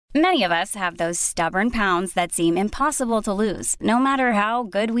Many of us have those stubborn pounds that seem impossible to lose, no matter how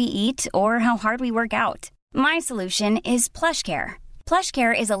good we eat or how hard we work out. My solution is PlushCare.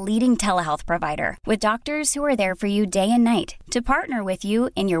 PlushCare is a leading telehealth provider with doctors who are there for you day and night to partner with you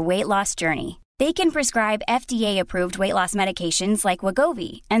in your weight loss journey. They can prescribe FDA-approved weight loss medications like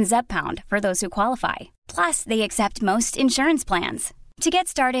Wegovy and Zepbound for those who qualify. Plus, they accept most insurance plans. To get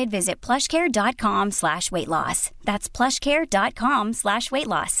started, visit plushcare.com/weightloss. That's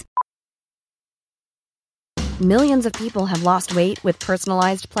plushcare.com/weightloss. Millions of people have lost weight with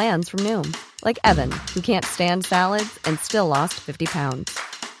personalized plans from Noom. Like Evan, who can't stand salads and still lost 50 pounds.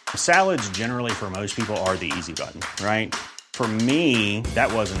 Salads generally for most people are the easy button, right? For me,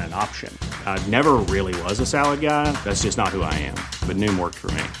 that wasn't an option. I never really was a salad guy. That's just not who I am. But Noom worked for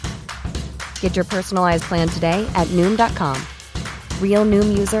me. Get your personalized plan today at Noom.com. Real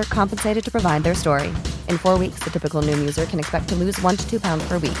Noom user compensated to provide their story. In 4 weeks, the typical Noom user can expect to lose 1 to 2 pounds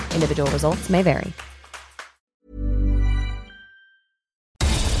per week. Individual results may vary.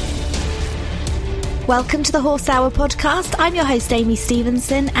 Welcome to the Horse Hour podcast. I'm your host, Amy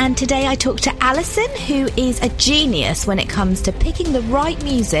Stevenson, and today I talk to Alison, who is a genius when it comes to picking the right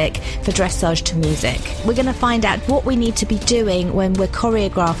music for dressage to music. We're going to find out what we need to be doing when we're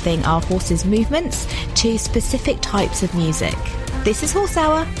choreographing our horse's movements to specific types of music. This is Horse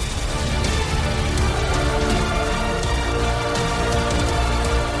Hour.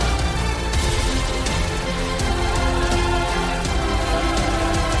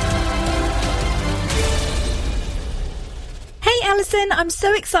 Alison, I'm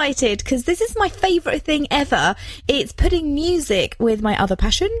so excited because this is my favourite thing ever. It's putting music with my other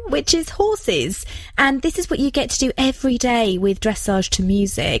passion, which is horses. And this is what you get to do every day with dressage to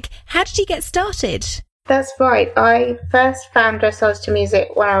music. How did you get started? That's right. I first found dressage to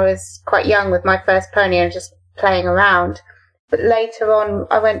music when I was quite young with my first pony and just playing around. But later on,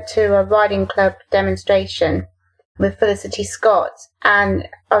 I went to a riding club demonstration with Felicity Scott, and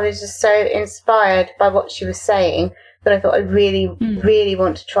I was just so inspired by what she was saying that I thought I really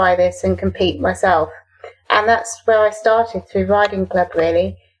want to try this and compete myself. And that's where I started, through riding club,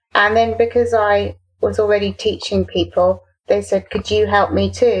 really. And then because I was already teaching people, they said, could you help me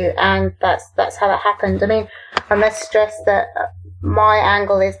too? And that's how that happened. I mean, I must stress that my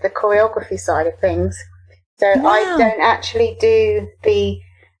angle is the choreography side of things. So I don't actually do the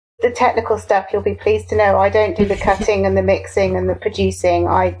technical stuff. You'll be pleased to know I don't do the cutting and the mixing and the producing.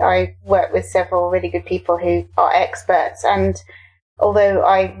 I work with several really good people who are experts, and although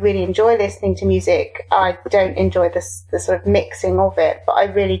I really enjoy listening to music, I don't enjoy the sort of mixing of it, but I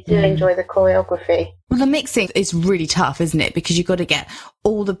really do enjoy the choreography. Well, the mixing is really tough, isn't it? Because you've got to get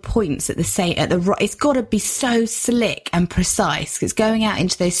all the points at the right. It's got to be so slick and precise. It's going out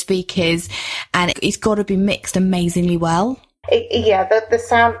into those speakers, and it's got to be mixed amazingly well. The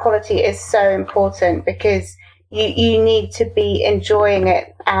sound quality is so important because you need to be enjoying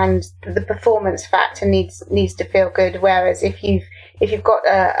it, and the performance factor needs to feel good. Whereas if you've got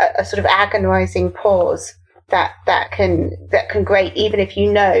a sort of agonizing pause that can grate, even if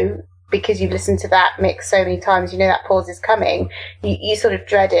you know, because you've listened to that mix so many times, you know that pause is coming, you sort of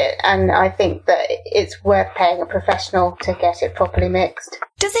dread it. And I think that it's worth paying a professional to get it properly mixed.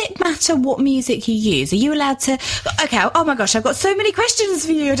 Does it matter what music you use? Are you allowed to... Okay, oh my gosh, I've got so many questions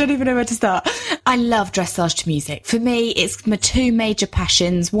for you. I don't even know where to start. I love dressage to music. For me, it's my two major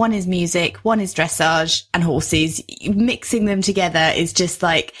passions. One is music, one is dressage and horses. Mixing them together is just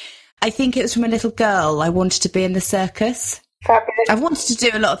like... I think it was from a little girl. I wanted to be in the circus. Fabulous. I've wanted to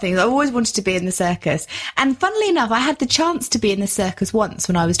do a lot of things. I always wanted to be in the circus. And funnily enough, I had the chance to be in the circus once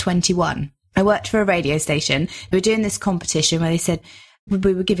when I was 21. I worked for a radio station. We were doing this competition where they said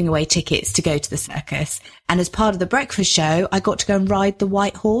we were giving away tickets to go to the circus. And as part of the breakfast show, I got to go and ride the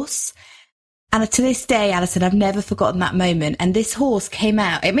white horse. And to this day, Alison, I've never forgotten that moment. And this horse came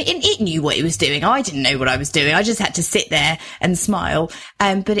out. I mean, it knew what it was doing. I didn't know what I was doing. I just had to sit there and smile.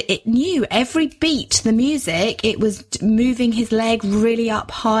 But it knew every beat, the music. It was moving his leg really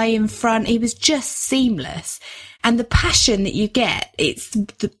up high in front. He was just seamless. And the passion that you get,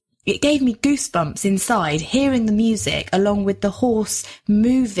 it gave me goosebumps inside, hearing the music along with the horse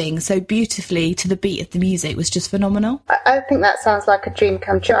moving so beautifully to the beat of the music was just phenomenal. I think that sounds like a dream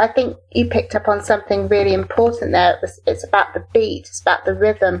come true. I think you picked up on something really important there. It's about the beat, it's about the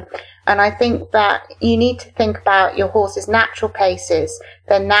rhythm. And I think that you need to think about your horse's natural paces,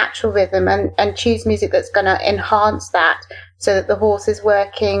 their natural rhythm, and choose music that's going to enhance that so that the horse is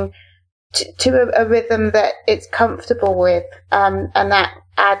working to a rhythm that it's comfortable with, and that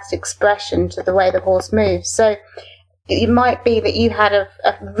adds expression to the way the horse moves. So it might be that you had a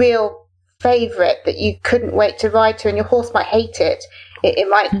real favourite that you couldn't wait to ride to, and your horse might hate it. it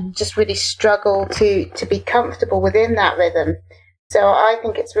might just really struggle to be comfortable within that rhythm. So I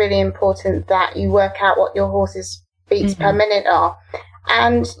think it's really important that you work out what your horse's beats per minute are.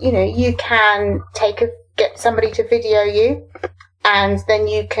 And, you can get somebody to video you, and then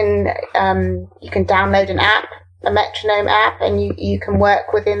you can download an app, a metronome app, and you can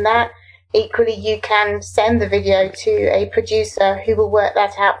work within that. Equally, you can send the video to a producer who will work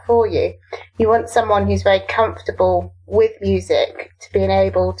that out for you. You want someone who's very comfortable with music to being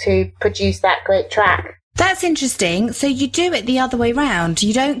able to produce that great track. That's interesting. So you do it the other way round.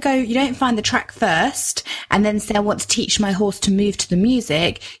 You don't find the track first and then say, I want to teach my horse to move to the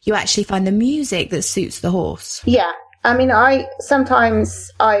music. You actually find the music that suits the horse. Yeah. I mean,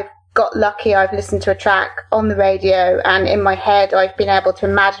 sometimes I've got lucky. I've listened to a track on the radio, and in my head, I've been able to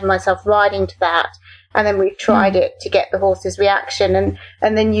imagine myself riding to that. And then we've tried it to get the horse's reaction.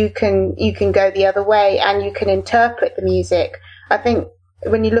 And then you can go the other way and you can interpret the music. I think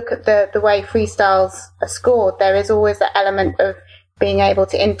when you look at the way freestyles are scored, there is always that element of being able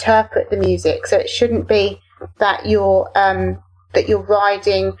to interpret the music. So it shouldn't be that you're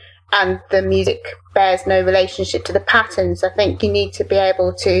riding and the music bears no relationship to the patterns. I think you need to be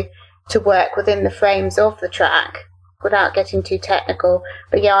able to work within the frames of the track without getting too technical.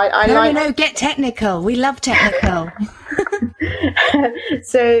 But yeah, No, get technical. We love technical.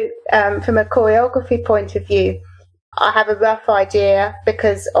 So from a choreography point of view, I have a rough idea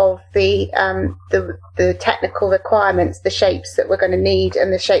because of the technical requirements, the shapes that we're going to need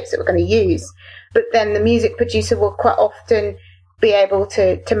and the shapes that we're going to use. But then the music producer will quite often be able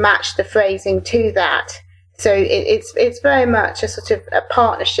to match the phrasing to that. So it's very much a sort of a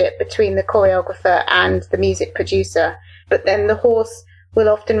partnership between the choreographer and the music producer. But then the horse will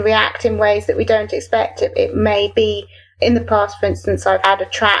often react in ways that we don't expect. It may be, in the past, for instance, I've had a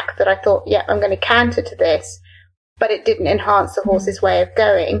track that I thought, I'm going to canter to this, but it didn't enhance the horse's way of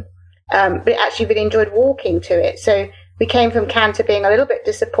going. But it actually really enjoyed walking to it. So we came from canter being a little bit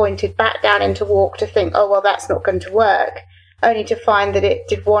disappointed back down into walk to think, that's not going to work, only to find that it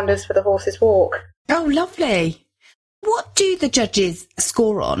did wonders for the horse's walk. Oh, lovely. What do the judges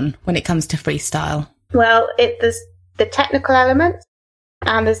score on when it comes to freestyle? Well, there's the technical element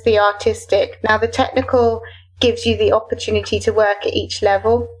and there's the artistic. Now, the technical gives you the opportunity to work at each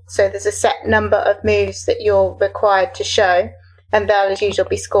level. So there's a set number of moves that you're required to show, and they'll as usual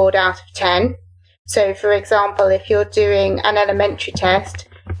be scored out of 10. So, for example, if you're doing an elementary test,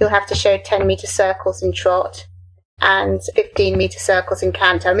 you'll have to show 10-metre circles in trot and 15-metre circles in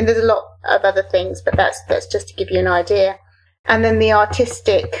canter. I mean, there's a lot of other things, but that's just to give you an idea. And then the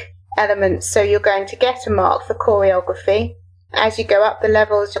artistic elements, so you're going to get a mark for choreography. As you go up the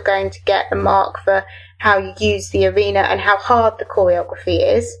levels, you're going to get a mark for how you use the arena and how hard the choreography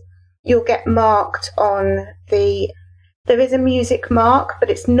is. You'll get marked on there is a music mark,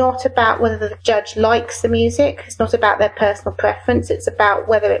 but it's not about whether the judge likes the music. It's not about their personal preference. It's about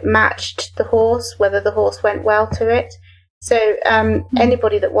whether it matched the horse, whether the horse went well to it. So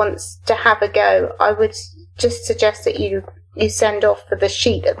anybody that wants to have a go, I would just suggest that you send off for the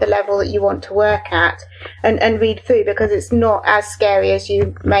sheet at the level that you want to work at and read through, because it's not as scary as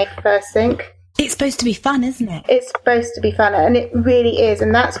you may first think. It's supposed to be fun, isn't it? It's supposed to be fun, and it really is.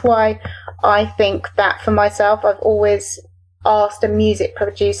 And that's why I think that for myself, I've always asked a music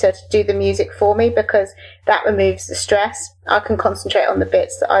producer to do the music for me, because that removes the stress. I can concentrate on the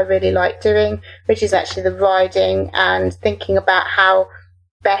bits that I really like doing, which is actually the riding and thinking about how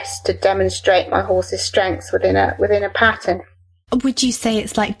best to demonstrate my horse's strengths within a pattern. Would you say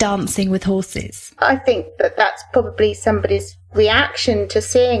it's like dancing with horses? I think that that's probably somebody's reaction to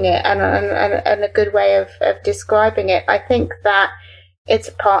seeing it, and a good way of describing it. I think that it's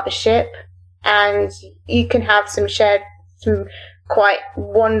a partnership, and you can have some quite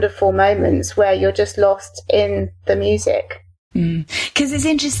wonderful moments where you're just lost in the music. Because it's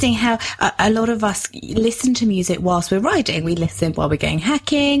interesting how a lot of us listen to music whilst we're riding. We listen while we're going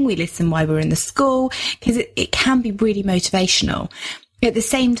hacking. We listen while we're in the school, because it can be really motivational. At the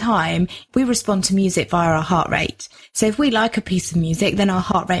same time, we respond to music via our heart rate. So if we like a piece of music, then our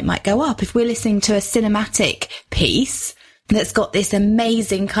heart rate might go up. If we're listening to a cinematic piece that's got this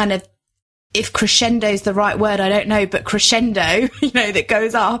amazing kind of, if crescendo is the right word, I don't know, but crescendo, that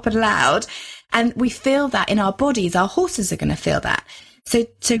goes up and loud, and we feel that in our bodies, our horses are going to feel that. So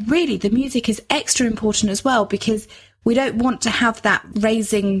really the music is extra important as well, because we don't want to have that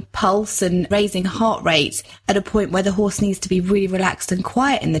raising pulse and raising heart rate at a point where the horse needs to be really relaxed and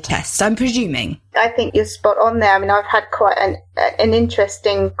quiet in the test, I'm presuming. I think you're spot on there. I mean, I've had quite an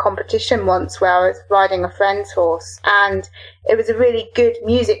interesting competition once where I was riding a friend's horse, and it was a really good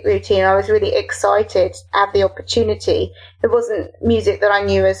music routine. I was really excited to have the opportunity. It wasn't music that I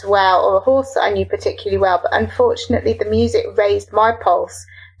knew as well, or a horse that I knew particularly well, but unfortunately the music raised my pulse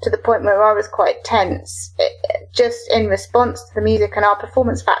to the point where I was quite tense, just in response to the music, and our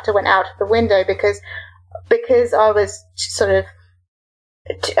performance factor went out of the window because I was sort of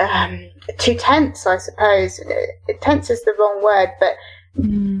too tense, I suppose. Tense is the wrong word, but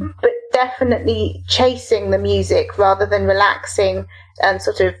definitely chasing the music rather than relaxing and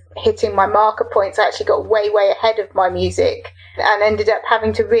sort of hitting my marker points. I actually got way ahead of my music and ended up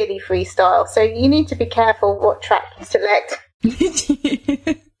having to really freestyle. So you need to be careful what track you select.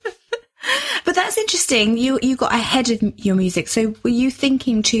 But that's interesting. You got ahead of your music. So were you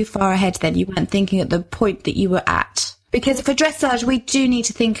thinking too far ahead then? You weren't thinking at the point that you were at? Because for dressage, we do need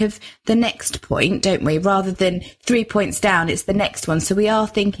to think of the next point, don't we? Rather than 3 points down, it's the next one. So we are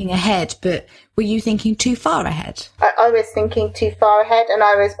thinking ahead, but were you thinking too far ahead? I was thinking too far ahead, and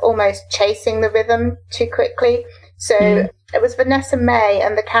I was almost chasing the rhythm too quickly. So it was Vanessa May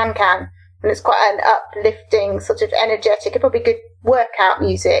and the Can Can, and it's quite an uplifting, sort of energetic, probably good workout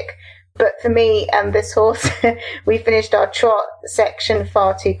music. But for me and this horse, we finished our trot section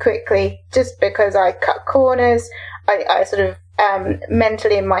far too quickly, just because I cut corners. I sort of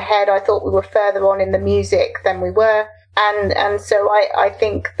mentally in my head, I thought we were further on in the music than we were. And so I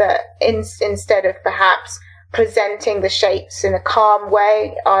think that instead of perhaps presenting the shapes in a calm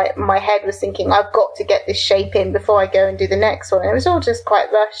way, my head was thinking, I've got to get this shape in before I go and do the next one. It was all just quite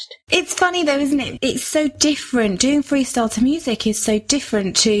rushed. It's funny though, isn't it? It's so different. Doing freestyle to music is so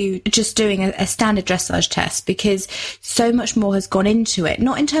different to just doing a standard dressage test, because so much more has gone into it,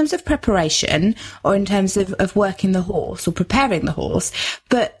 not in terms of preparation or in terms of working the horse or preparing the horse,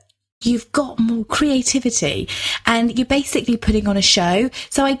 but you've got more creativity and you're basically putting on a show.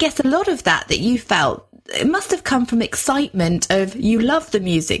 So I guess a lot of that you felt, it must have come from excitement of, you love the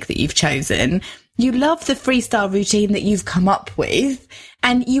music that you've chosen, you love the freestyle routine that you've come up with,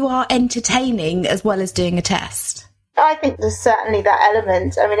 and you are entertaining as well as doing a test. I think there's certainly that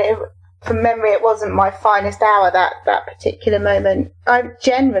element. I mean, from memory, it wasn't my finest hour, that particular moment. I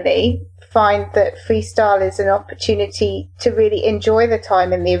generally find that freestyle is an opportunity to really enjoy the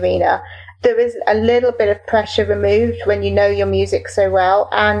time in the arena. There is a little bit of pressure removed when you know your music so well,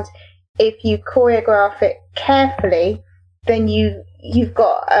 and if you choreograph it carefully, then you've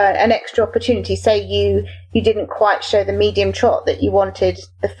got an extra opportunity. Say you didn't quite show the medium trot that you wanted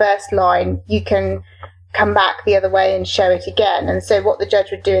the first line, you can come back the other way and show it again. And so what the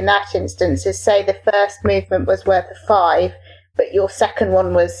judge would do in that instance is say the first movement was worth a 5, but your second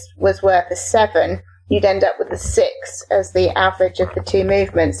one was worth a 7. You'd end up with a 6 as the average of the two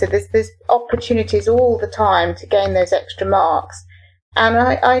movements. So there's opportunities all the time to gain those extra marks. And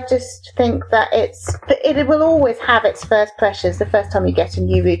I just think that it will always have its first pressures the first time you get a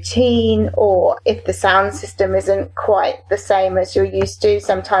new routine, or if the sound system isn't quite the same as you're used to.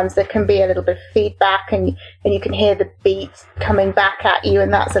 Sometimes there can be a little bit of feedback and you can hear the beat coming back at you,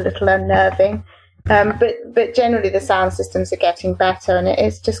 and that's a little unnerving. But generally the sound systems are getting better, and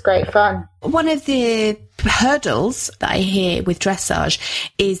it's just great fun. One of the hurdles that I hear with dressage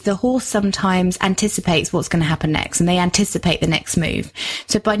is the horse sometimes anticipates what's going to happen next, and they anticipate the next move.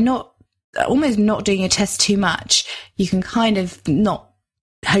 So by almost not doing a test too much, you can kind of not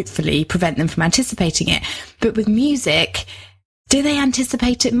hopefully prevent them from anticipating it. But with music, do they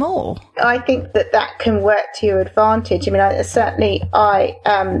anticipate it more? I think that can work to your advantage. I mean, I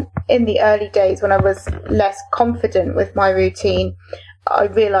in the early days when I was less confident with my routine, I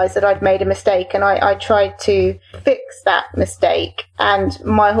realised that I'd made a mistake, and I tried to fix that mistake. And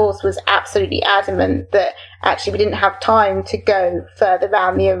my horse was absolutely adamant that actually we didn't have time to go further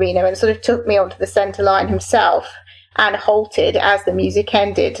around the arena, and sort of took me onto the centre line himself and halted as the music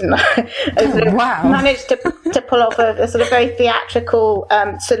ended, and I managed to pull off a sort of very theatrical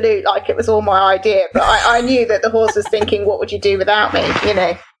salute, like it was all my idea. But I knew that the horse was thinking, what would you do without me, you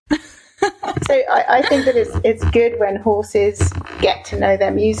know? So I think that it's good when horses get to know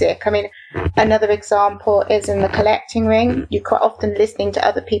their music. I mean, another example is in the collecting ring. You're quite often listening to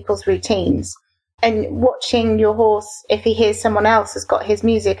other people's routines, and watching your horse, if he hears someone else has got his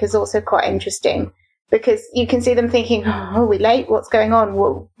music, is also quite interesting. Because you can see them thinking, oh, are we late? What's going on?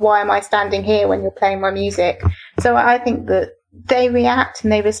 Why am I standing here when you're playing my music? So I think that they react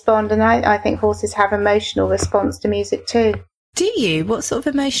and they respond. And I think horses have emotional response to music too. Do you? What sort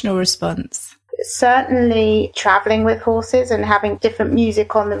of emotional response? Certainly travelling with horses and having different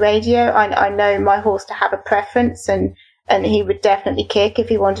music on the radio. I know my horse to have a preference, and he would definitely kick if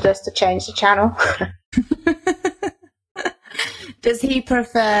he wanted us to change the channel. Does he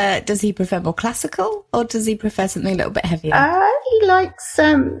prefer more classical, or does he prefer something a little bit heavier? He likes,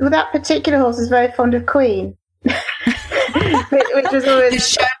 well, that particular horse is very fond of Queen. which was always The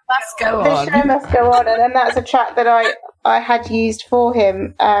show must go on. The show must go on, and that's a track that I had used for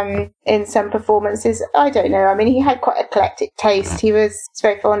him in some performances. I don't know. I mean, he had quite eclectic taste. He was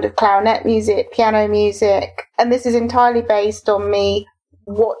very fond of clarinet music, piano music, and this is entirely based on me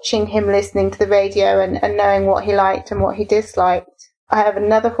watching him listening to the radio and knowing what he liked and what he disliked. I have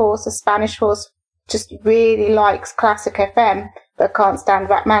another horse, a Spanish horse, just really likes classic FM, but can't stand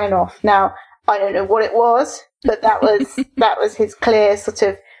Rachmaninoff. Now, I don't know what it was, but that was his clear sort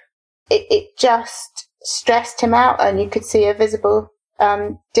of, it just stressed him out, and you could see a visible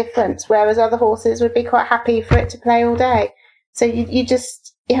difference, whereas other horses would be quite happy for it to play all day. So you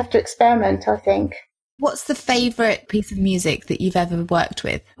have to experiment, I think. What's the favourite piece of music that you've ever worked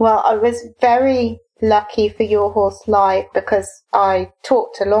with? Well, I was very lucky for Your Horse Live because I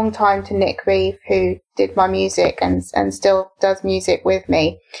talked a long time to Nick Reeve, who did my music and still does music with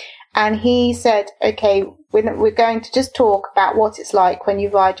me. And he said, okay, we're going to just talk about what it's like when you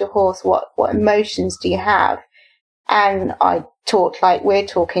ride your horse. What emotions do you have? And I talked like we're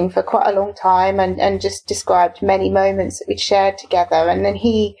talking for quite a long time and just described many moments that we'd shared together. And then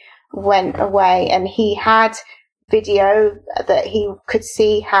he went away and he had video that he could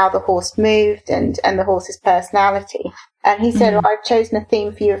see how the horse moved and the horse's personality. And he said, well, I've chosen a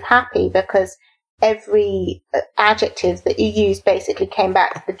theme for you of happy because every adjective that you used basically came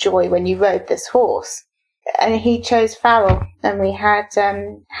back to the joy when you rode this horse. And he chose Farrell, and we had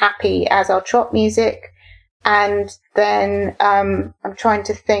Happy as our trot music. And then I'm trying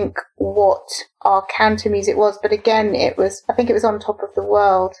to think what our canter music was, but again, I think it was On Top of the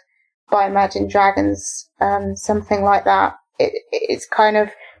World by Imagine Dragons, something like that. It's kind of,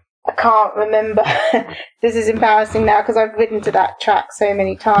 I can't remember. This is embarrassing now because I've ridden to that track so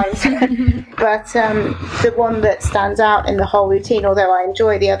many times. But the one that stands out in the whole routine, although I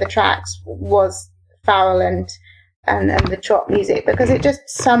enjoy the other tracks, was Farrell and the trot music, because it just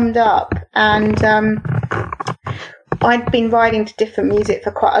summed up. And I'd been riding to different music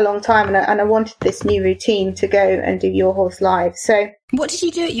for quite a long time, and I wanted this new routine to go and do Your Horse Live. So what did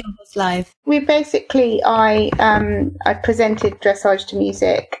you do at Your Horse Live? We basically, I presented dressage to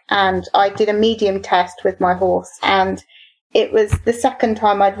music, and I did a medium test with my horse, and it was the second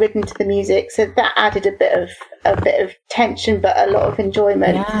time I'd ridden to the music, so that added a bit of tension, but a lot of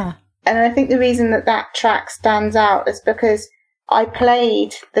enjoyment. Yeah. And I think the reason that track stands out is because I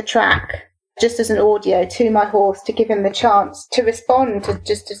played the track just as an audio to my horse to give him the chance to respond,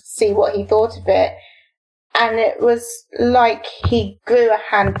 to see what he thought of it. And it was like he grew a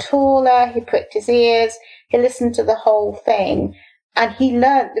hand taller, he pricked his ears, he listened to the whole thing, and he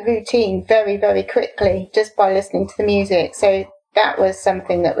learnt the routine very, very quickly just by listening to the music. So that was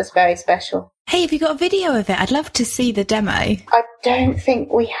something that was very special. Hey, have you got a video of it? I'd love to see the demo. I don't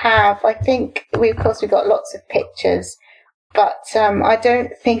think we have. I think we got lots of pictures, but I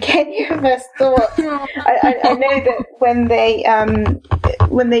don't think any of us thought. I know that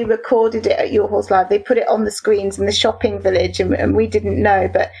when they recorded it at Your Horse Live, they put it on the screens in the shopping village, and we didn't know.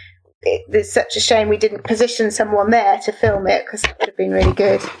 But it's such a shame we didn't position someone there to film it, because it would have been really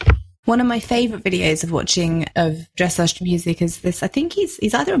good. One of my favourite videos of watching of dressage to music is this. I think he's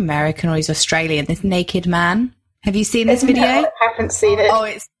either American or he's Australian. This naked man. Have you seen this video? No, I haven't seen it. Oh,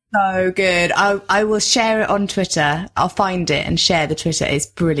 it's so good. I will share it on Twitter. I'll find it and share the Twitter. It's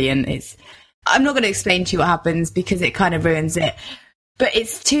brilliant. I'm not going to explain to you what happens because it kind of ruins it. But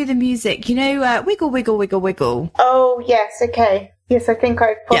it's to the music, wiggle, wiggle, wiggle, wiggle. Oh, yes, okay. Yes, I think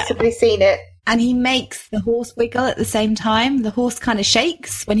I've possibly seen it. And he makes the horse wiggle at the same time. The horse kind of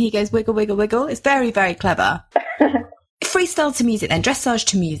shakes when he goes wiggle, wiggle, wiggle. It's very, very clever. Freestyle to music then, dressage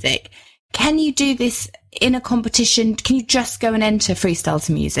to music. Can you do this in a competition? Can you just go and enter freestyle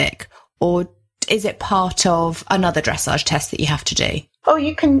to music? Or is it part of another dressage test that you have to do? Oh,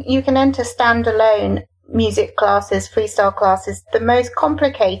 you can enter standalone music classes, freestyle classes. The most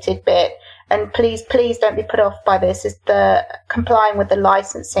complicated bit, and please don't be put off by this, is the complying with the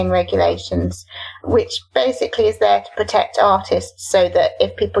licensing regulations, which basically is there to protect artists so that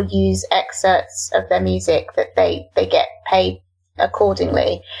if people use excerpts of their music, that they get paid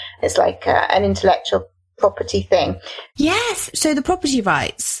accordingly. It's like an intellectual property thing. Yes. So the property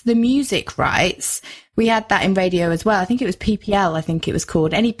rights, the music rights, We had that in radio as well. I think it was PPL, I think it was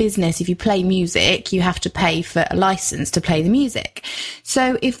called. Any business, if you play music, you have to pay for a license to play the music.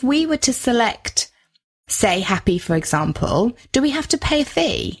 So if we were to select, say, Happy, for example, do we have to pay a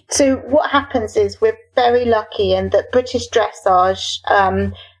fee? So what happens is we're very lucky in that British Dressage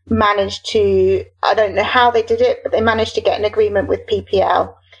managed to, I don't know how they did it, but they managed to get an agreement with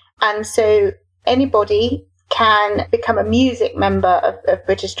PPL. And so anybody can become a music member of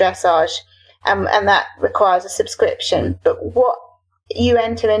British Dressage, and that requires a subscription. But what you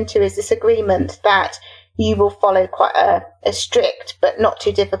enter into is this agreement that you will follow quite a strict but not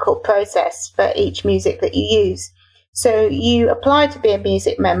too difficult process for each music that you use. So you apply to be a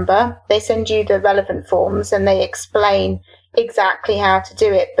music member, they send you the relevant forms and they explain exactly how to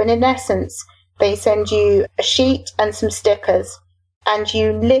do it. But in essence, they send you a sheet and some stickers, and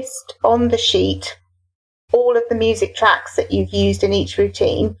you list on the sheet all of the music tracks that you've used in each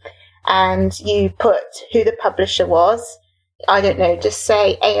routine, and you put who the publisher was. I don't know, just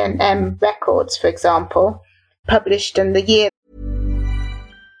say A&M Records, for example, published in the year.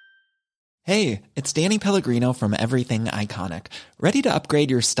 Hey, it's Danny Pellegrino from Everything Iconic. Ready to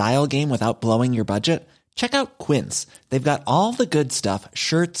upgrade your style game without blowing your budget? Check out Quince. They've got all the good stuff,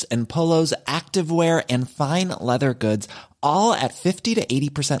 shirts and polos, activewear, and fine leather goods, all at 50 to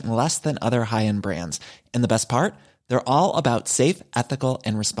 80% less than other high-end brands. And the best part? They're all about safe, ethical,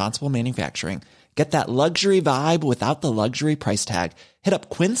 and responsible manufacturing. Get that luxury vibe without the luxury price tag. Hit up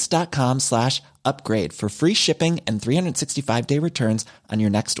quince.com/upgrade for free shipping and 365-day returns on your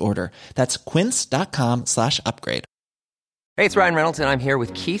next order. That's quince.com/upgrade. Hey, it's Ryan Reynolds, and I'm here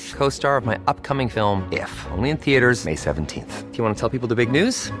with Keith, co-star of my upcoming film, If, only in theaters May 17th. Do you want to tell people the big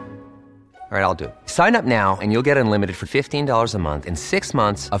news? All right, I'll do it. Sign up now and you'll get unlimited for $15 a month and 6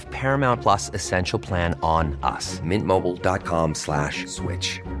 months of Paramount Plus Essential Plan on us.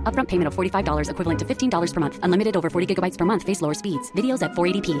 MintMobile.com/switch. Upfront payment of $45 equivalent to $15 per month. Unlimited over 40 gigabytes per month. Face lower speeds. Videos at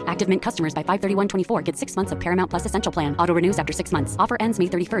 480p. Active Mint customers by 531.24 get 6 months of Paramount Plus Essential Plan. Auto renews after 6 months. Offer ends May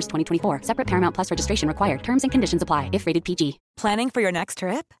 31st, 2024. Separate Paramount Plus registration required. Terms and conditions apply if rated PG. Planning for your next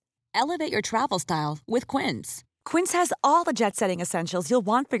trip? Elevate your travel style with Quince. Quince has all the jet-setting essentials you'll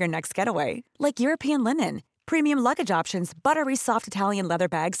want for your next getaway, like European linen, premium luggage options, buttery soft Italian leather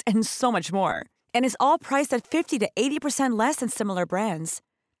bags, and so much more. And is all priced at 50 to 80% less than similar brands.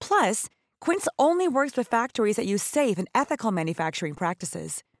 Plus, Quince only works with factories that use safe and ethical manufacturing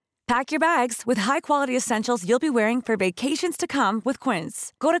practices. Pack your bags with high-quality essentials you'll be wearing for vacations to come with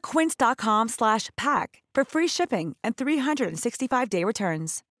Quince. Go to quince.com/pack for free shipping and 365-day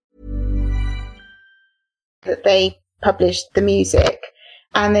returns. That they published the music,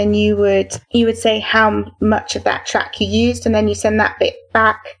 and then you would say how much of that track you used, and then you send that bit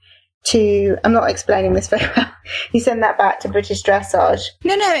back to, I'm not explaining this very well, you send that back to British Dressage.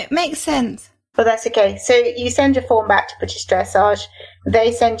 No, it makes sense. Well, that's okay. So you send your form back to British Dressage,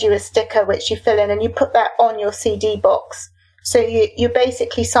 they send you a sticker which you fill in, and you put that on your CD box. So you're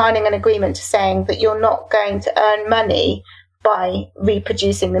basically signing an agreement to saying that you're not going to earn money by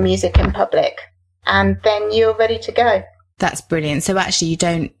reproducing the music in public. And then you're ready to go. That's brilliant. So actually you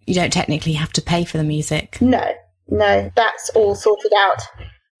don't technically have to pay for the music. No, that's all sorted out.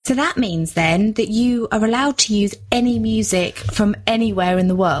 So that means then that you are allowed to use any music from anywhere in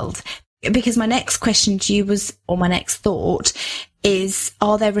the world. Because my next question to you was, or my next thought is,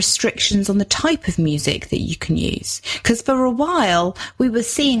 are there restrictions on the type of music that you can use? Because for a while we were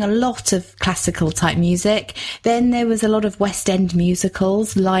seeing a lot of classical type music. Then there was a lot of West End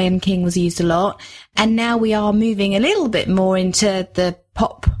musicals. Lion King was used a lot. And now we are moving a little bit more into the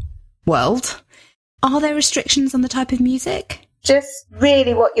pop world. Are there restrictions on the type of music? Just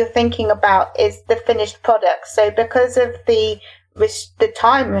really what you're thinking about is the finished product. So because of the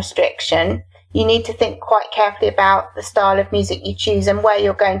time restriction, you need to think quite carefully about the style of music you choose and where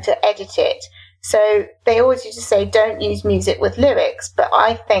you're going to edit it. So they always used to say, don't use music with lyrics. But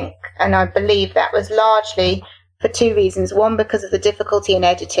I think, and I believe that was largely for two reasons. One, because of the difficulty in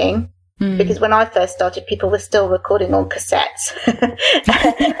editing. Because when I first started, people were still recording on cassettes,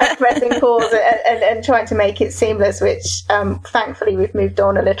 pressing pause and trying to make it seamless, which thankfully we've moved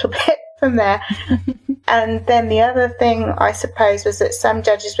on a little bit from there. And then the other thing, I suppose, was that some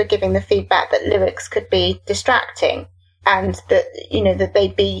judges were giving the feedback that lyrics could be distracting, and that, that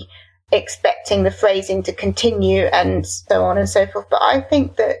they'd be expecting the phrasing to continue and so on and so forth. But I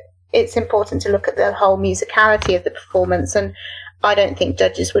think that it's important to look at the whole musicality of the performance, and I don't think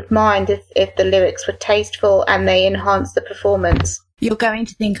judges would mind if the lyrics were tasteful and they enhance the performance. You're going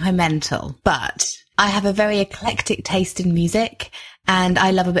to think I'm mental, but I have a very eclectic taste in music, and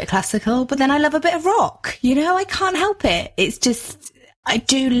I love a bit of classical, but then I love a bit of rock. I can't help it. It's just, I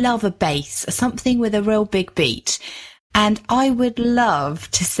do love a bass, something with a real big beat. And I would love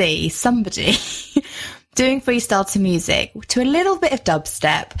to see somebody doing freestyle to music to a little bit of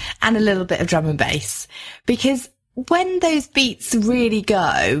dubstep and a little bit of drum and bass. Because when those beats really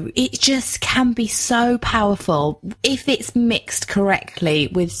go, it just can be so powerful. If it's mixed correctly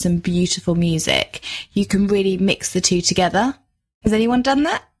with some beautiful music, you can really mix the two together. Has anyone done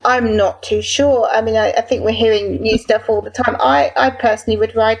that? I'm not too sure. I mean, I think we're hearing new stuff all the time. I personally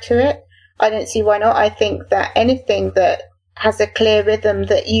would ride to it. I don't see why not. I think that anything that has a clear rhythm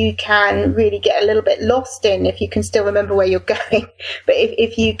that you can really get a little bit lost in, if you can still remember where you're going, but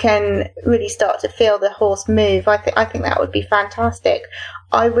if you can really start to feel the horse move, I think that would be fantastic.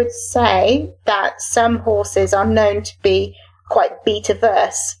 I would say that some horses are known to be quite beat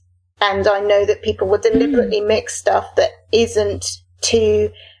averse, and I know that people will deliberately mix stuff that isn't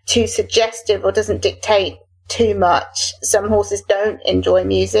too suggestive or doesn't dictate too much. Some horses don't enjoy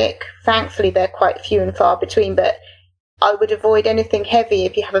music. Thankfully, they're quite few and far between, but I would avoid anything heavy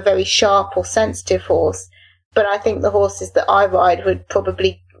if you have a very sharp or sensitive horse. But I think the horses that I ride would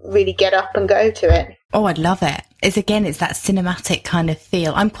probably really get up and go to it. Oh, I'd love it. It's that cinematic kind of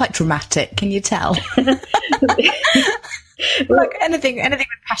feel. I'm quite dramatic, can you tell? Like anything with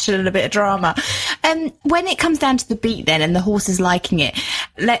passion and a bit of drama. When it comes down to the beat then and the horse is liking it,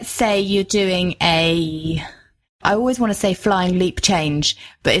 let's say you're doing I always want to say flying leap change,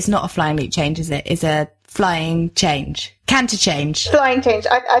 but it's not a flying leap change, is it? It's a flying change. Canter change. Flying change.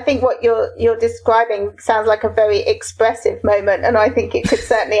 I think what you're describing sounds like a very expressive moment, and I think it could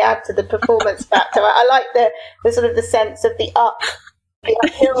certainly add to the performance factor. I like the sort of the sense of the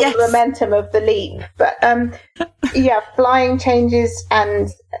uphill yes. momentum of the leap. But flying changes, and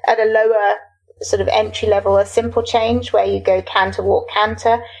at a lower sort of entry level, a simple change where you go canter, walk,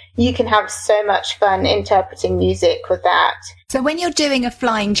 canter, you can have so much fun interpreting music with that. So when you're doing a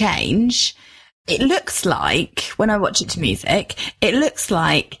flying change, it looks like, when I watch it to music, it looks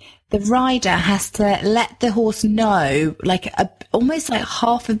like the rider has to let the horse know, like almost like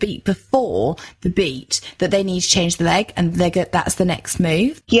half a beat before the beat, that they need to change the leg, and that's the next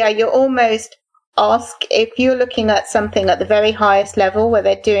move. Yeah, you're almost if you're looking at something at the very highest level where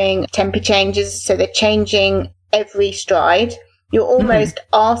they're doing tempo changes, so they're changing every stride, you're almost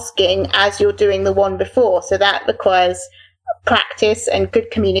asking as you're doing the one before. So that requires practice and good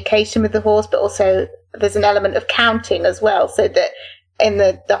communication with the horse, but also there's an element of counting as well, so that in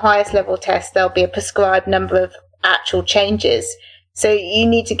the highest level test there'll be a prescribed number of actual changes. So you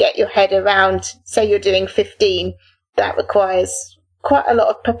need to get your head around, say you're doing 15, that requires quite a lot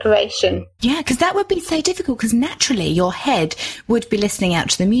of preparation. Yeah, because that would be so difficult, because naturally your head would be listening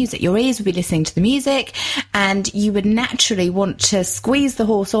out to the music, your ears would be listening to the music, and you would naturally want to squeeze the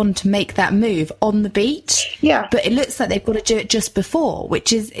horse on to make that move on the beat. Yeah. But it looks like they've got to do it just before,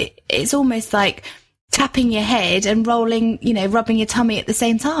 which is, it's almost like tapping your head and rolling, rubbing your tummy at the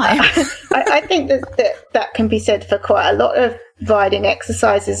same time. I think that can be said for quite a lot of riding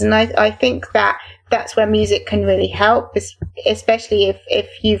exercises, and I think that's where music can really help, especially if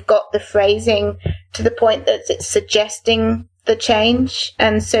you've got the phrasing to the point that it's suggesting the change.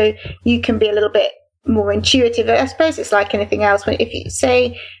 And so you can be a little bit more intuitive. I suppose it's like anything else. If you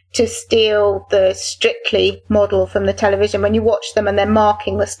say, to steal the Strictly model from the television, when you watch them and they're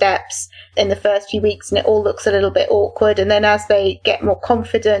marking the steps in the first few weeks and it all looks a little bit awkward, and then as they get more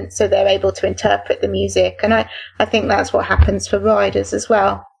confident, so they're able to interpret the music. And I think that's what happens for riders as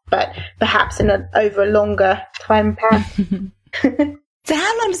well, but perhaps over a longer time span. So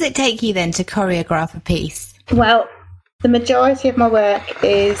how long does it take you then to choreograph a piece? Well, the majority of my work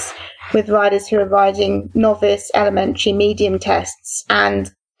is with riders who are riding novice, elementary, medium tests,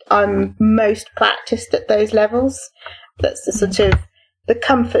 and I'm most practiced at those levels. That's the sort of the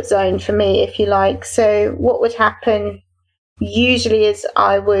comfort zone for me, if you like. So what would happen usually is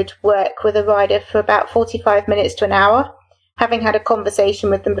I would work with a rider for about 45 minutes to an hour, having had a conversation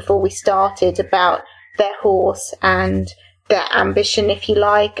with them before we started about their horse and their ambition, if you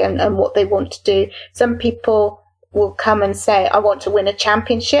like, and what they want to do. Some people will come and say, I want to win a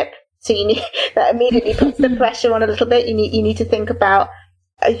championship. So that immediately puts the pressure on a little bit. You need to think about,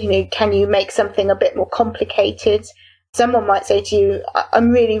 can you make something a bit more complicated? Someone might say to you, I'm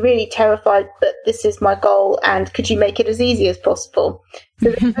really, really terrified, but this is my goal, and could you make it as easy as possible?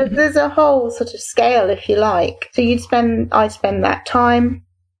 So there's a whole sort of scale, if you like. So I'd spend that time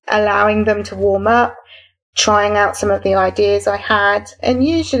allowing them to warm up, trying out some of the ideas I had, and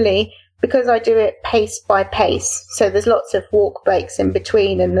usually, because I do it pace by pace, so there's lots of walk breaks in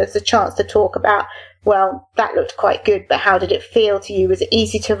between, and there's a chance to talk about, well, that looked quite good, but how did it feel to you? Was it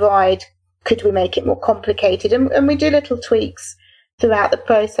easy to ride? Could we make it more complicated? And we do little tweaks throughout the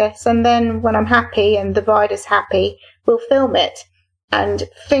process. And then when I'm happy and the rider's happy, we'll film it. And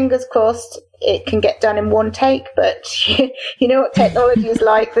fingers crossed, it can get done in one take, but you know what technology is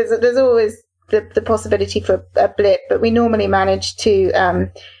like. There's always the possibility for a blip, but we normally manage to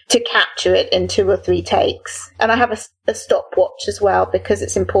capture it in 2 or 3 takes. And I have a stopwatch as well, because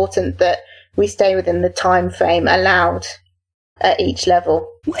it's important that we stay within the time frame allowed at each level.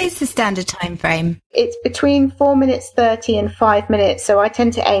 What is the standard time frame? It's between 4 minutes 30 and 5 minutes. So I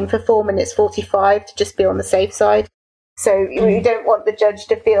tend to aim for 4 minutes 45 to just be on the safe side. So you don't want the judge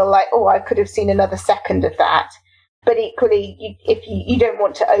to feel like, oh, I could have seen another second of that. But equally, if you don't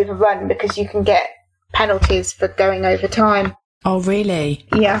want to overrun, because you can get penalties for going over time. Oh, really?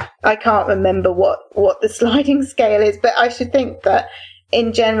 Yeah, I can't remember what the sliding scale is, but I should think that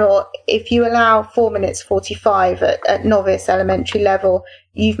in general, if you allow 4 minutes 45 at novice elementary level,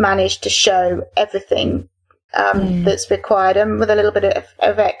 you've managed to show everything that's required, and with a little bit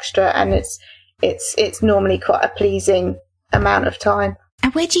of extra, and it's normally quite a pleasing amount of time.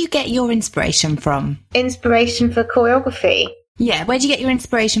 And where do you get your inspiration from? Inspiration for choreography? Yeah, where do you get your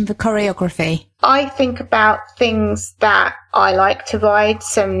inspiration for choreography? I think about things that I like to ride,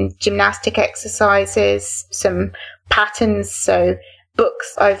 some gymnastic exercises, some patterns, so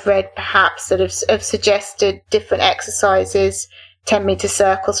books I've read perhaps that have suggested different exercises, 10-meter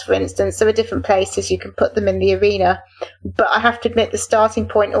circles, for instance. There are different places you can put them in the arena. But I have to admit the starting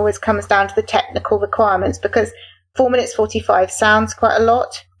point always comes down to the technical requirements, because 4 minutes 45 sounds quite a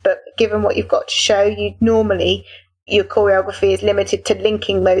lot, but given what you've got to show, your choreography is limited to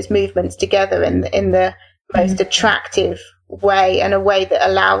linking those movements together in the most attractive way, and a way that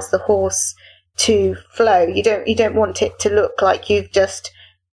allows the horse to flow. You don't want it to look like you've just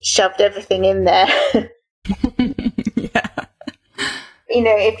shoved everything in there. Yeah. You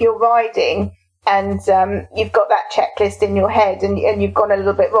know, if you're riding and you've got that checklist in your head and you've gone a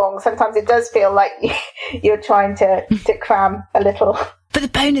little bit wrong, sometimes it does feel like you're trying to cram a little. But the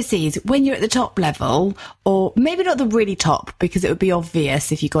bonus is, when you're at the top level, or maybe not the really top, because it would be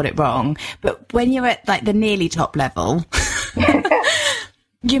obvious if you got it wrong, but when you're at like the nearly top level,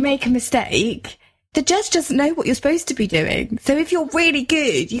 you make a mistake, the judge doesn't know what you're supposed to be doing. So if you're really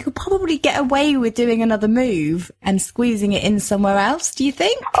good, you could probably get away with doing another move and squeezing it in somewhere else, do you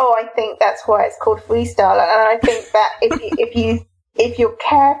think? Oh, I think that's why it's called freestyle. And I think that if you're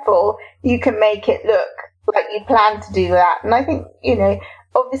careful, you can make it look like you plan to do that. And I think, you know,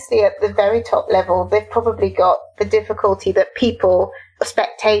 obviously at the very top level, they've probably got the difficulty that people,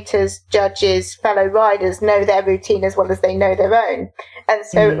 spectators, judges, fellow riders know their routine as well as they know their own. And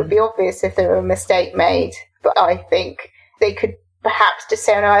so it would be obvious if there were a mistake made. But I think they could perhaps just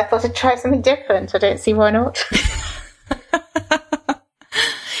say, oh, no, I thought I'd try something different. I don't see why not.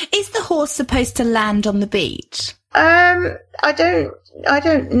 Is the horse supposed to land on the beat? I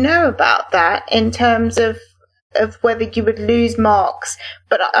don't know about that in terms of whether you would lose marks,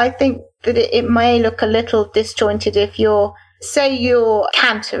 but I think that it may look a little disjointed if you're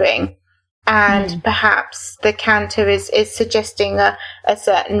cantering and perhaps the canter is suggesting a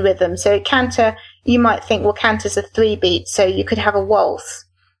certain rhythm. So canter, you might think, well, canter's a 3-beat, so you could have a waltz,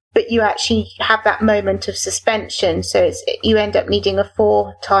 but you actually have that moment of suspension, so you end up needing a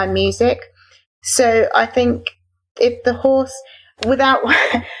 4-time music. So I think if the horse,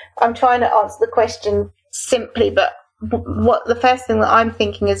 I'm trying to answer the question simply, but what the first thing that I'm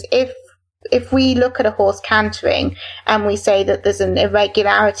thinking is if we look at a horse cantering and we say that there's an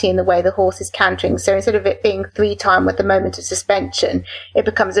irregularity in the way the horse is cantering, so instead of it being 3-time with the moment of suspension, it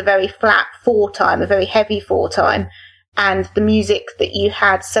becomes a very flat 4-time, a very heavy 4-time, and the music that you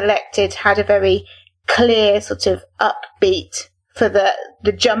had selected had a very clear sort of upbeat for the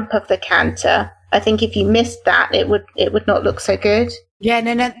jump of the canter. I think if you missed that, it would not look so good. Yeah,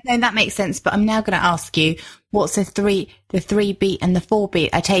 no, that makes sense. But I'm now going to ask you, what's the 3-beat and the 4-beat?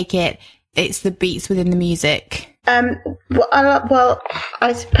 I take it's the beats within the music. Well,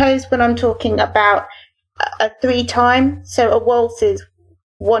 I suppose when I'm talking about a 3-time, so a waltz is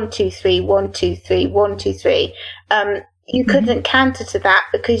 1 2 3 1 2 3 1 2 3. You couldn't canter to that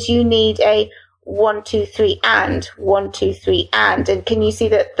because you need a 1 2 3 and 1 2 3 and can you see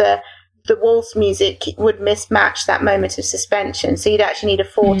that the waltz music would mismatch that moment of suspension, so you'd actually need a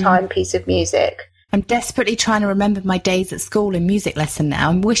 4-time piece of music. I'm desperately trying to remember my days at school in music lesson now.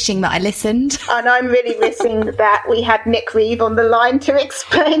 I'm wishing that I listened. And I'm really missing that we had Nick Reeve on the line to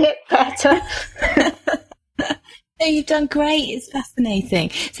explain it better. No, you've done great. It's fascinating.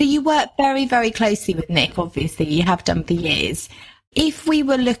 So you work very, very closely with Nick, obviously. You have done for years. If we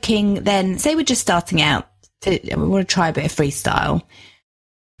were looking then, say we're just starting out, we want to try a bit of freestyle.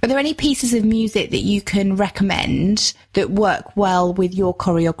 Are there any pieces of music that you can recommend that work well with your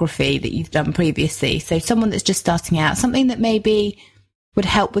choreography that you've done previously? So someone that's just starting out, something that maybe would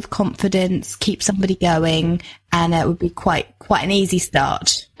help with confidence, keep somebody going, and it would be quite an easy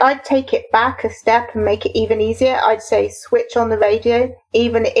start. I'd take it back a step and make it even easier. I'd say switch on the radio,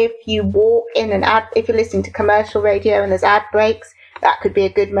 even if you walk in an ad, if you're listening to commercial radio and there's ad breaks, that could be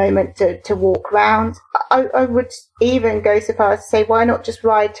a good moment to walk around. I would even go so far as to say, why not just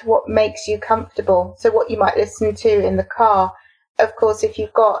ride to what makes you comfortable? So what you might listen to in the car. Of course, if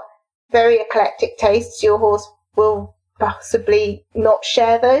you've got very eclectic tastes, your horse will possibly not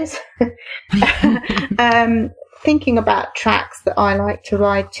share those. Thinking about tracks that I like to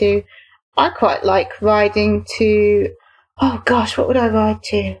ride to, I quite like riding to, oh gosh, what would I ride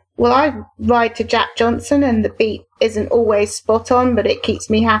to? Well, I ride to Jack Johnson, and the beat isn't always spot on, but it keeps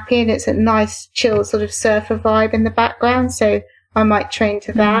me happy, and it's a nice, chill sort of surfer vibe in the background, so I might train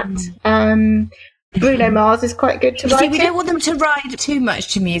to that. Bruno Mars is quite good to ride to. We don't want them to ride too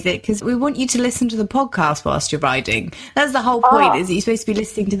much to music, because we want you to listen to the podcast whilst you're riding. That's the whole point, is that you're supposed to be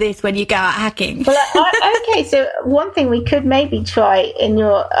listening to this when you go out hacking. Well, okay, so one thing we could maybe try in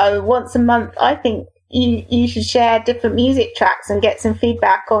your once a month, I think you should share different music tracks and get some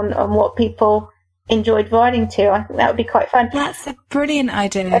feedback on what people enjoyed riding to. I think that would be quite fun. That's a brilliant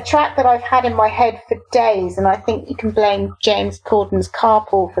idea. A track that I've had in my head for days, and I think you can blame James Corden's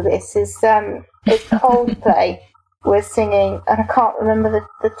Carpool for this, is Coldplay was singing, and I can't remember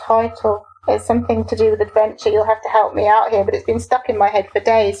the title. It's something to do with adventure. You'll have to help me out here, but it's been stuck in my head for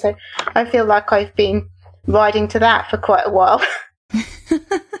days, so I feel like I've been riding to that for quite a while.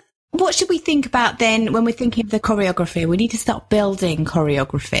 What should we think about then when we're thinking of the choreography? We need to start building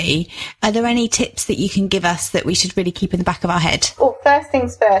choreography. Are there any tips that you can give us that we should really keep in the back of our head? Well, first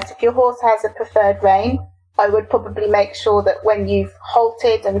things first, if your horse has a preferred rein, I would probably make sure that when you've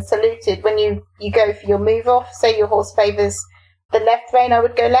halted and saluted, when you go for your move off, say your horse favours the left rein, I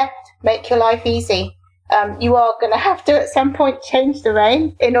would go left. Make your life easy. You are going to have to at some point change the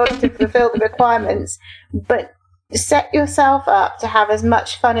rein in order to fulfil the requirements, but set yourself up to have as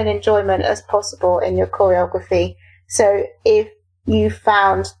much fun and enjoyment as possible in your choreography. So if you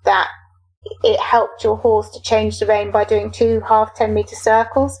found that it helped your horse to change the rein by doing 2 half 10 meter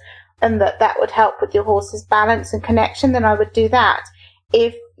circles, and that would help with your horse's balance and connection, then I would do that.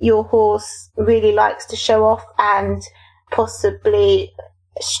 If your horse really likes to show off and possibly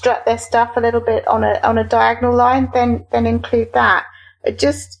strut their stuff a little bit on a diagonal line, then include that.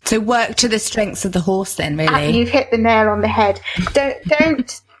 So work to the strengths of the horse then, really. You've hit the nail on the head.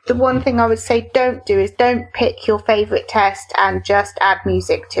 Don't the one thing I would say don't do is don't pick your favourite test and just add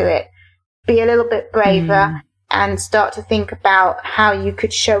music to it. Be a little bit braver and start to think about how you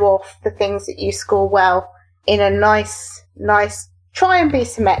could show off the things that you score well in a nice, try and be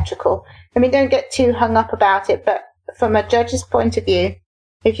symmetrical. I mean, don't get too hung up about it, but from a judge's point of view,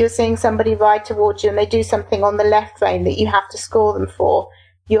 if you're seeing somebody ride towards you and they do something on the left rein that you have to score them for,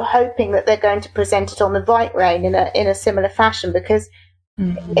 you're hoping that they're going to present it on the right rein in a similar fashion, because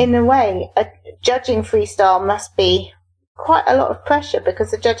in a way, judging freestyle must be quite a lot of pressure, because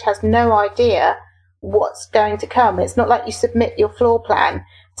the judge has no idea what's going to come. It's not like you submit your floor plan.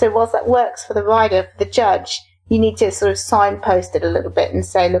 So whilst that works for the rider, for the judge, you need to sort of signpost it a little bit and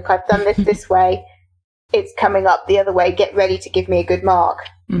say, look, I've done this way. It's coming up the other way. Get ready to give me a good mark.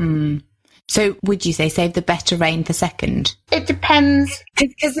 So would you say save the better rein for second? It depends.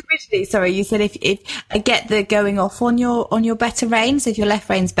 Because originally, sorry, you said if I get the going off on your better rein, so if your left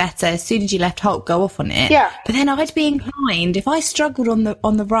rein's better, as soon as you left halt, go off on it. Yeah. But then I'd be inclined, if I struggled on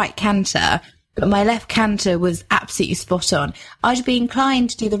the right canter, but my left canter was absolutely spot on, I'd be inclined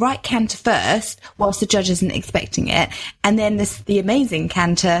to do the right canter first, whilst the judge isn't expecting it, and then the amazing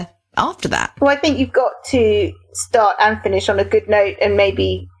canter after that. Well, I think you've got to start and finish on a good note, and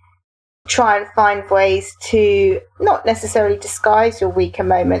maybe try and find ways to not necessarily disguise your weaker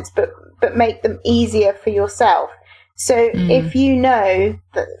moments, but make them easier for yourself. So if you know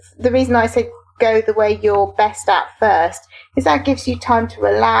that the reason I say go the way you're best at first is that gives you time to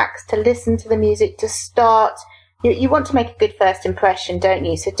relax, to listen to the music, to start. You want to make a good first impression, don't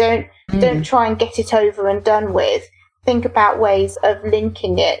you? So don't try and get it over and done with. Think about ways of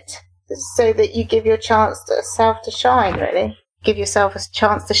linking it so that you give yourself to shine, really. Give yourself a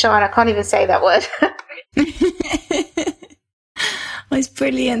chance to shine. I can't even say that word. Well, it's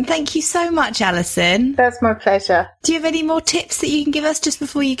brilliant. Thank you so much, Alison. That's my pleasure. Do you have any more tips that you can give us just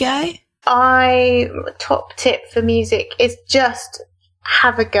before you go? Top tip for music is just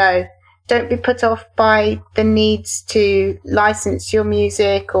have a go. Don't be put off by the needs to license your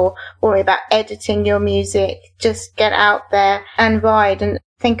music or worry about editing your music. Just get out there and ride. And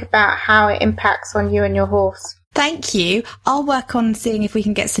think about how it impacts on you and your horse. Thank you. I'll work on seeing if we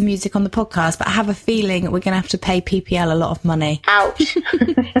can get some music on the podcast, but I have a feeling we're going to have to pay PPL a lot of money. Ouch.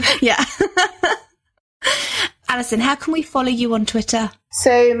 Yeah. Alison, how can we follow you on Twitter?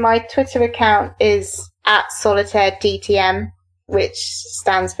 So my Twitter account is @SolitaireDTM, which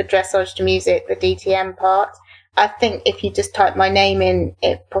stands for Dressage to Music, the DTM part. I think if you just type my name in,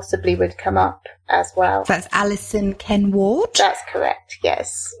 it possibly would come up as well. That's Alison Kenward? That's correct,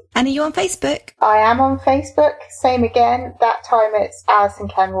 yes. And are you on Facebook? I am on Facebook. Same again. That time it's Alison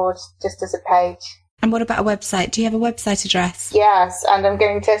Kenward, just as a page. And what about a website? Do you have a website address? Yes, and I'm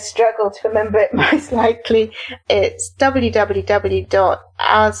going to struggle to remember it most likely. It's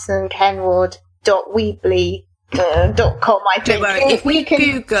www.alisonkenward.weebly.com. I think. Don't worry. If we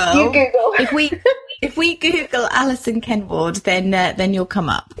Google, you Google. if we Google Alison Kenward, then you'll come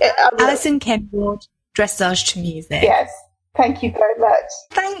up. Alison Kenward, Dressage to Music. Yes. Thank you very much.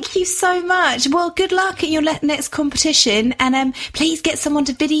 Thank you so much. Well, good luck at your next competition, and please get someone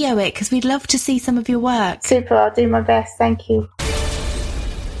to video it because we'd love to see some of your work. Super, I'll do my best. Thank you.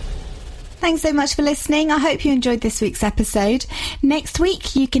 Thanks so much for listening. I hope you enjoyed this week's episode. Next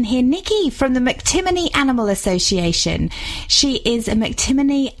week, you can hear Nikki from the McTimoney Animal Association. She is a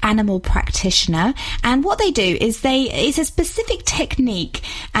McTimoney animal practitioner, and what they do is it's a specific technique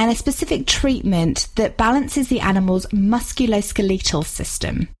and a specific treatment that balances the animal's musculoskeletal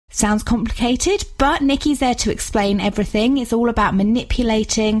system. Sounds complicated, but Nikki's there to explain everything. It's all about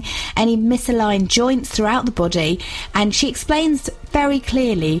manipulating any misaligned joints throughout the body, and she explains very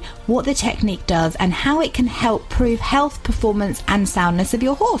clearly what the technique does and how it can help prove health, performance and soundness of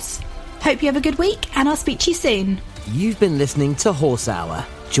your horse. Hope you have a good week, and I'll speak to you soon. You've been listening to Horse Hour.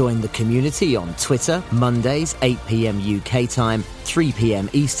 Join the community on Twitter, Mondays, 8 p.m. UK time, 3 p.m.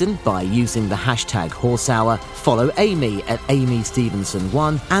 Eastern by using the hashtag HorseHour. Follow Amy at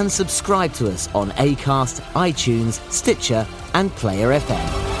AmyStevenson1 and subscribe to us on Acast, iTunes, Stitcher and Player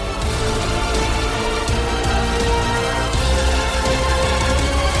FM.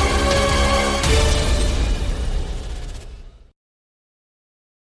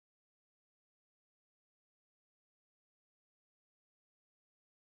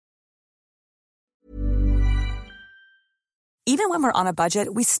 Even when we're on a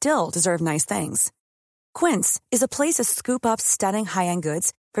budget, we still deserve nice things. Quince is a place to scoop up stunning high-end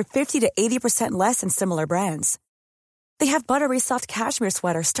goods for 50 to 80% less than similar brands. They have buttery soft cashmere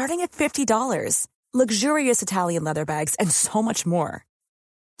sweaters starting at $50, luxurious Italian leather bags, and so much more.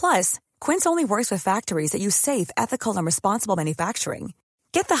 Plus, Quince only works with factories that use safe, ethical, and responsible manufacturing.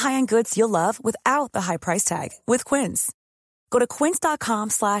 Get the high-end goods you'll love without the high price tag with Quince. Go to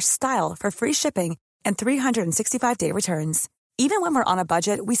quince.com/style for free shipping and 365-day returns. Even when we're on a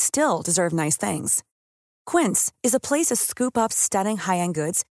budget, we still deserve nice things. Quince is a place to scoop up stunning high-end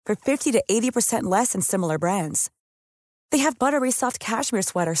goods for 50 to 80% less than similar brands. They have buttery soft cashmere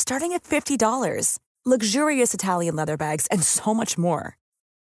sweaters starting at $50, luxurious Italian leather bags, and so much more.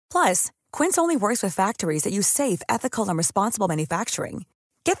 Plus, Quince only works with factories that use safe, ethical, and responsible manufacturing.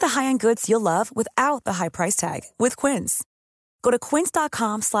 Get the high-end goods you'll love without the high price tag with Quince. Go to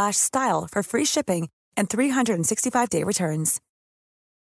quince.com/style for free shipping and 365-day returns.